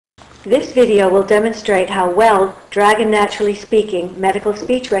This video will demonstrate how well Dragon NaturallySpeaking medical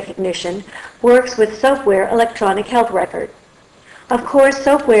speech recognition works with SOAPware electronic health record. Of course,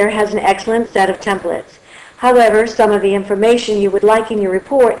 SOAPware has an excellent set of templates. However, some of the information you would like in your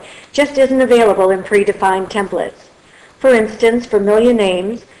report just isn't available in predefined templates. For instance, familiar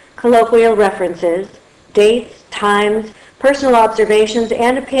names, colloquial references, dates, times, personal observations,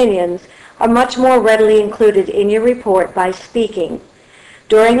 and opinions are much more readily included in your report by speaking.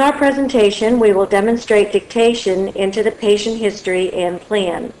 During our presentation, we will demonstrate dictation into the patient history and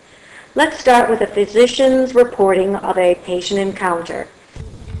plan. Let's start with a physician's reporting of a patient encounter.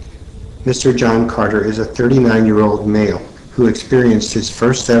 Mr. John Carter is a 39-year-old male who experienced his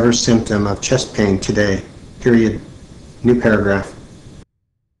first ever symptom of chest pain today. Period. New paragraph.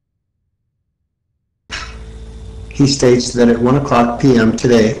 He states that at 1:00 p.m.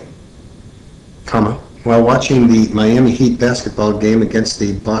 today, while watching the Miami Heat basketball game against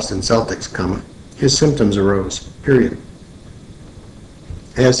the Boston Celtics, his symptoms arose. Period.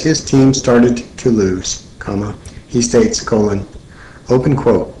 As his team started to lose, he states, open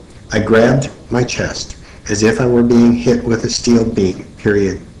quote, I grabbed my chest as if I were being hit with a steel beam,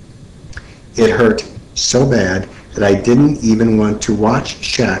 period. It hurt so bad that I didn't even want to watch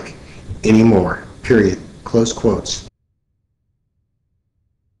Shaq anymore, period. Close quotes.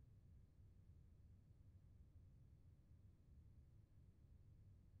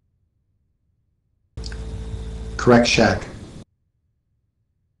 Correct Shaq.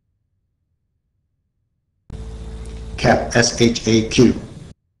 Cap, S-H-A-Q.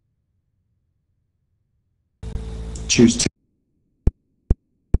 Choose to.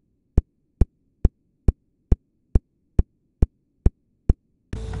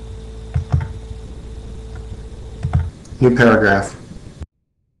 New paragraph.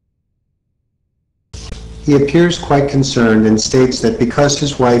 He appears quite concerned and states that because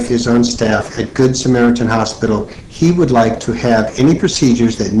his wife is on staff at Good Samaritan Hospital, he would like to have any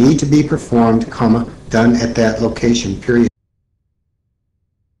procedures that need to be performed, done at that location, period.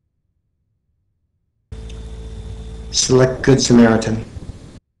 Select Good Samaritan.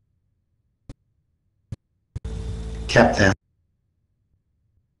 Cap that.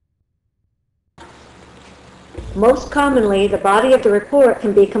 Most commonly, the body of the report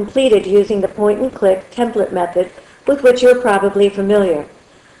can be completed using the point-and-click template method with which you are probably familiar.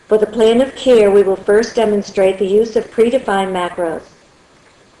 For the plan of care, we will first demonstrate the use of predefined macros.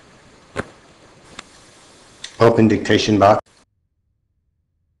 Open dictation box.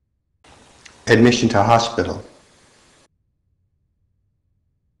 Admission to hospital.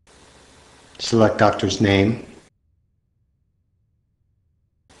 Select doctor's name.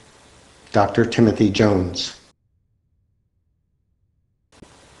 Dr. Timothy Jones.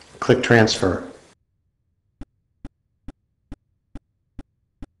 Click Transfer.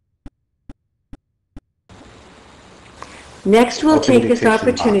 Next, we'll take this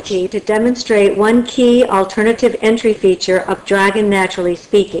opportunity to demonstrate one key alternative entry feature of Dragon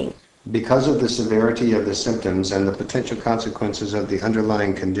NaturallySpeaking. Because of the severity of the symptoms and the potential consequences of the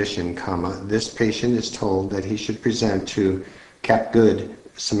underlying condition, this patient is told that he should present to Good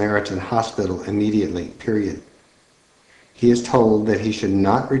Samaritan Hospital immediately, period. He is told that he should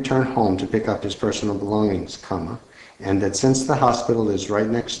not return home to pick up his personal belongings, and that since the hospital is right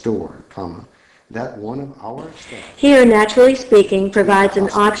next door, that one of our staff... Here, NaturallySpeaking provides an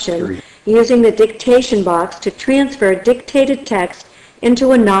option using the dictation box to transfer dictated text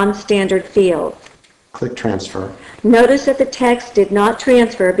into a non-standard field. Click Transfer. Notice that the text did not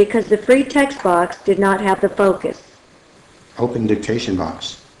transfer because the free text box did not have the focus. Open dictation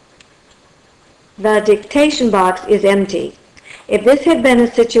box. The dictation box is empty. If this had been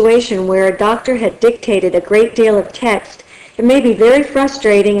a situation where a doctor had dictated a great deal of text, it may be very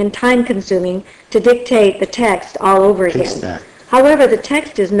frustrating and time-consuming to dictate the text all over again. However, the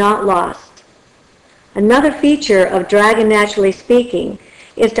text is not lost. Another feature of Dragon NaturallySpeaking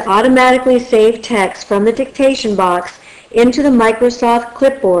is to automatically save text from the dictation box into the Microsoft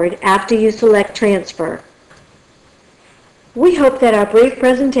Clipboard after you select Transfer. We hope that our brief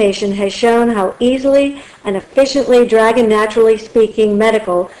presentation has shown how easily and efficiently Dragon NaturallySpeaking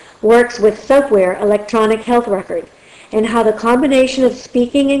Medical works with SOAPware electronic health record, and how the combination of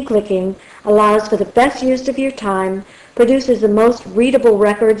speaking and clicking allows for the best use of your time, produces the most readable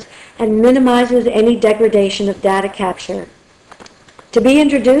records, and minimizes any degradation of data capture. To be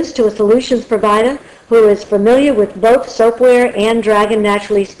introduced to a solutions provider who is familiar with both SOAPware and Dragon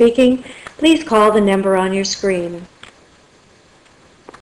NaturallySpeaking, please call the number on your screen.